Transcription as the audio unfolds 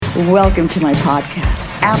Welcome to my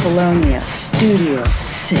podcast, Apollonia Studio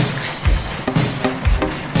 6.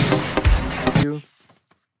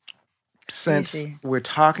 Since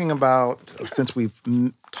we've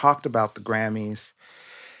talked about the Grammys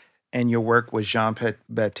and your work with Jon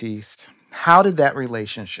Batiste, how did that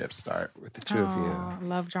relationship start with the two of you? I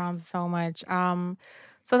love Jon so much.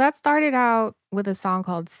 So that started out with a song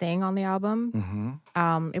called "Sing" on the album.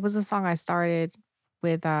 It was a song I started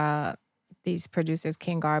with these producers,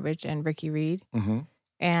 King Garbage and Ricky Reed,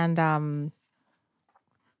 and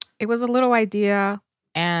it was a little idea,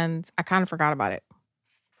 and I kind of forgot about it.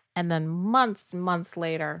 And then months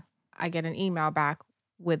later, I get an email back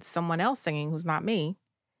with someone else singing who's not me,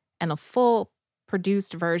 and a full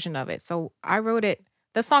produced version of it. So I wrote it.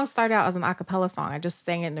 The song started out as an a cappella song. I just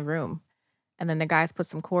sang it in the room. And then the guys put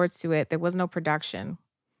some chords to it. There was no production.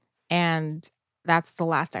 And that's the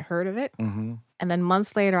last I heard of it. And then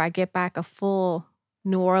months later, I get back a full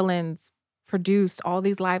New Orleans produced, all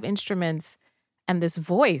these live instruments, and this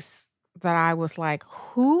voice that I was like,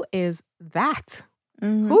 who is that?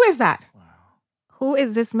 Who is that? Wow. Who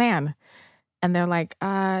is this man? And they're like,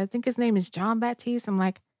 I think his name is Jon Batiste. I'm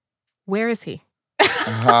like, where is he?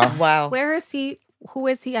 Wow. Where is he? Who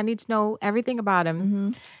is he? I need to know everything about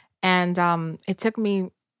him. And it took me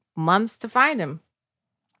months to find him.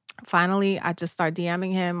 Finally, I just started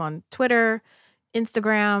DMing him on Twitter,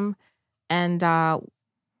 Instagram, and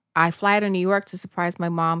I fly to New York to surprise my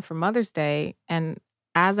mom for Mother's Day. And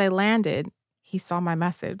as I landed, he saw my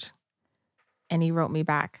message and he wrote me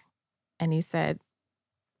back. And he said,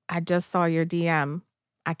 I just saw your DM.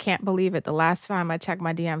 I can't believe it. The last time I checked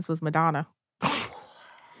my DMs was Madonna.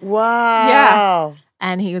 Wow. Yeah.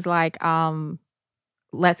 And he was like,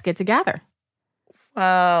 let's get together.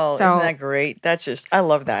 Wow. So- Isn't that great? That's just, I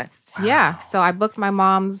love that. Yeah. So I booked my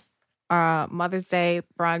mom's Mother's Day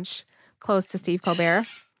brunch close to Steve Colbert.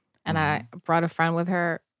 And I brought a friend with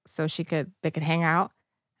her so they could hang out.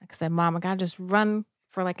 I said, Mom, I gotta just run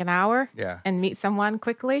for like an hour and meet someone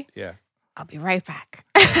quickly. Yeah. I'll be right back.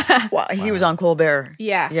 Wow. He was on Colbert.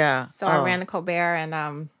 Yeah. Yeah. So I ran to Colbert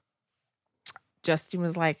and Justin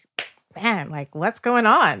was like, man, like what's going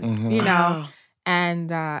on? You know? Wow.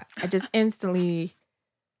 And I just instantly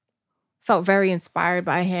felt very inspired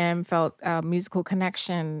by him, felt a musical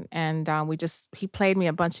connection. And he played me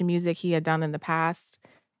a bunch of music he had done in the past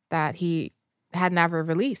that he had never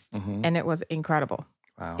released. And it was incredible.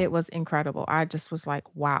 Wow. It was incredible. I just was like,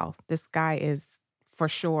 wow, this guy is for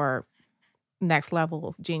sure next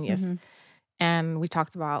level genius. And we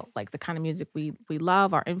talked about like the kind of music we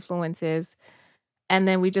love, our influences. And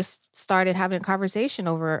then we just started having a conversation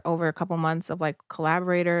over a couple months of like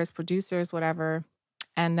collaborators, producers, whatever.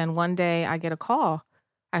 And then one day I get a call,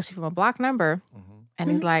 actually from a blocked number.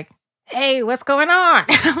 And he's like, hey, what's going on?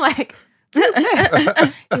 I'm like, who's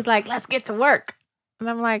this? He's like, let's get to work. And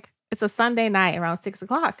I'm like, it's a Sunday night around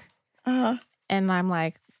 6:00. And I'm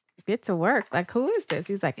like, get to work? Like, who is this?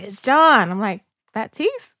 He's like, it's Jon. I'm like,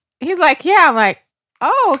 Batiste? He's like, yeah. I'm like,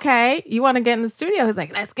 oh, okay. You want to get in the studio? He's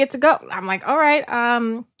like, let's get to go. I'm like, all right.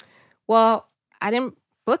 Well, I didn't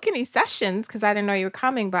book any sessions because I didn't know you were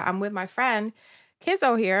coming, but I'm with my friend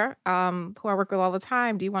Kizzo here, who I work with all the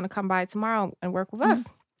time. Do you want to come by tomorrow and work with us?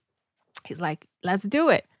 He's like, let's do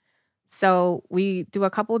it. So we do a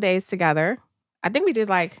couple days together. I think we did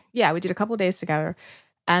we did a couple days together.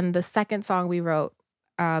 And the second song we wrote,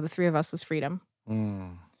 the three of us, was Freedom.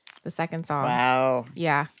 The second song. Wow.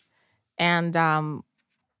 Yeah. And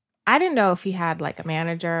I didn't know if he had like a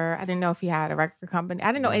manager. I didn't know if he had a record company.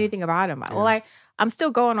 I didn't know anything about him. Yeah. Well, I'm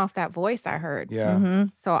still going off that voice I heard. Yeah.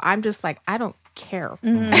 So I'm just like, I don't care.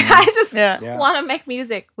 I just Yeah. want to make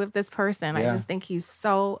music with this person. I Yeah. just think he's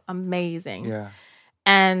so amazing. Yeah.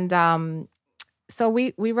 And so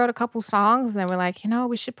we wrote a couple songs, and then we're like,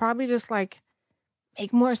 we should probably just like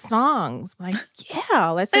make more songs. I'm like, yeah,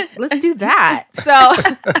 let's do that. So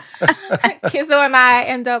Kizzo and I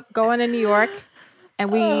end up going to New York,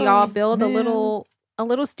 and we all build a little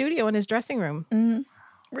studio in his dressing room.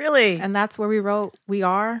 Really? And that's where we wrote We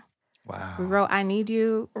Are. Wow. We wrote I Need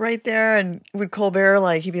You. Right there. And with Colbert,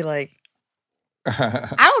 like, he'd be like,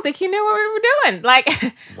 I don't think he knew what we were doing.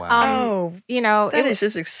 Like, Wow. that is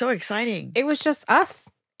just so exciting. it was just us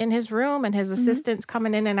in his room and his assistants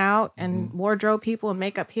coming in and out and wardrobe people and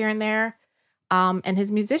makeup here and there. And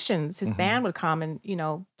his musicians, his band would come and,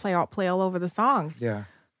 play all over the songs. Yeah.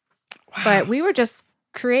 But we were just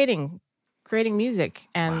creating music.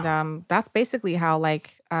 And that's basically how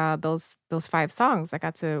like those 5 songs I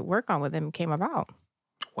got to work on with him came about.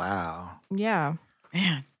 Wow. Yeah.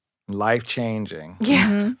 Man. Life-changing.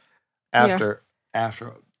 Yeah. After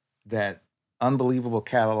that unbelievable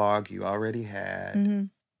catalog you already had,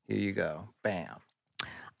 Here you go. Bam.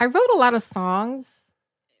 I wrote a lot of songs,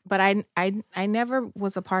 but I never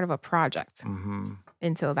was a part of a project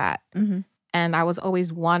until that. Mm-hmm. And I was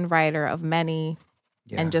always one writer of many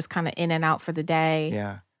Yeah. and just kind of in and out for the day.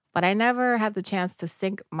 Yeah. But I never had the chance to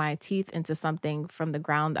sink my teeth into something from the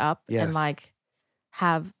ground up Yes. and like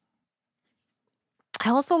have. I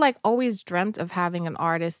also like always dreamt of having an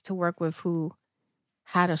artist to work with who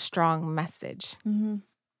had a strong message. Mm-hmm.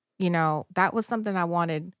 You know, that was something I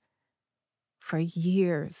wanted for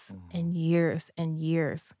years and years and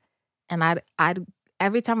years. And I'd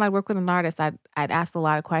every time I'd work with an artist, I'd ask a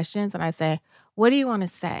lot of questions and I'd say, what do you want to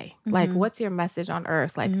say? Like, what's your message on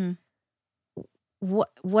earth? Like,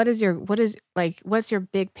 what is what's your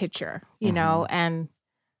big picture? You know? And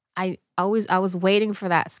I was waiting for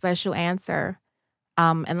that special answer.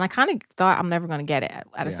 And I kind of thought I'm never going to get it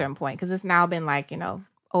at a certain point because it's now been like,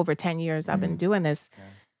 over 10 years I've been doing this. Yeah.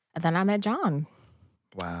 And then I met Jon.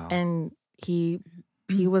 Wow. And he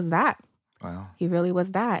was that. Wow. He really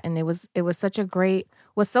was that. And it was such a great,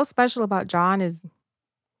 what's so special about Jon is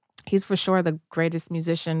he's for sure the greatest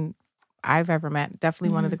musician I've ever met.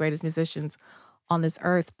 Definitely one of the greatest musicians on this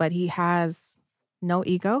earth, but he has no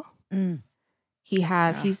ego. He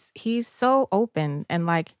has, he's so open. And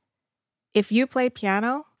like, if you play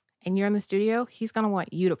piano and you're in the studio, he's going to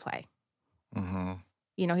want you to play.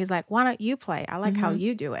 He's like, why don't you play? I like how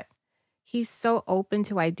you do it. He's so open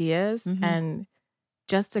to ideas and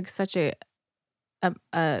just such a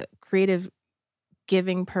creative,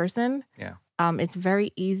 giving person. Yeah. It's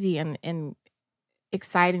very easy and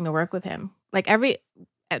exciting to work with him. Like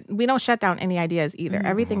we don't shut down any ideas either.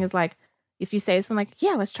 Everything is like, if you say something like,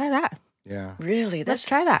 yeah, let's try that. Yeah. Really? Let's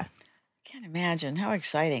try that. I can't imagine. How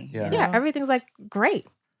exciting. Yeah. You know? Yeah, everything's like, great.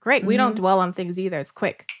 We don't dwell on things either. It's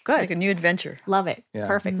quick. Good. Like a new adventure. Love it. Yeah.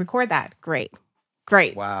 Perfect. Record that. Great.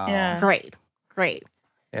 Wow. Yeah. Great.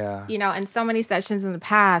 Yeah. And so many sessions in the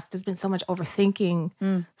past, there's been so much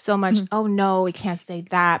overthinking, so much, oh no, we can't say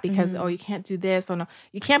that because, oh, you can't do this. Oh no,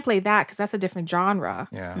 you can't play that because that's a different genre.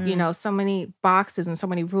 Yeah. So many boxes and so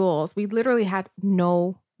many rules. We literally had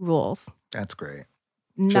no rules. That's great.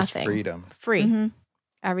 Nothing. Just freedom. Free.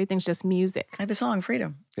 Everything's just music. Like the song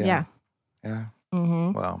Freedom. Yeah. Yeah.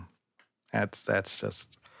 Mm-hmm. Well, that's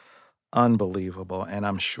just unbelievable. And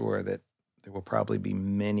I'm sure that there will probably be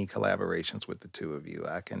many collaborations with the two of you.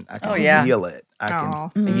 I can feel it. I can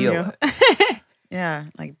feel it. Yeah,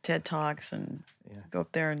 like TED Talks and go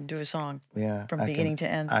up there and do a song from beginning to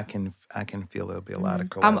end. I can feel there'll be a lot of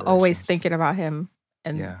collaborations. I'm always thinking about him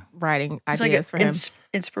and writing It's ideas like for him.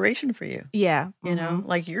 Inspiration for you. Yeah. You know,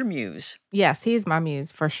 like your muse. Yes, he's my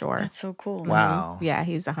muse for sure. That's so cool. Wow. Yeah,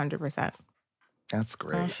 he's 100%. That's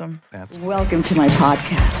great. Awesome. That's Welcome to my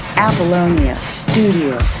podcast, Apollonia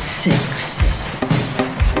Studio 6.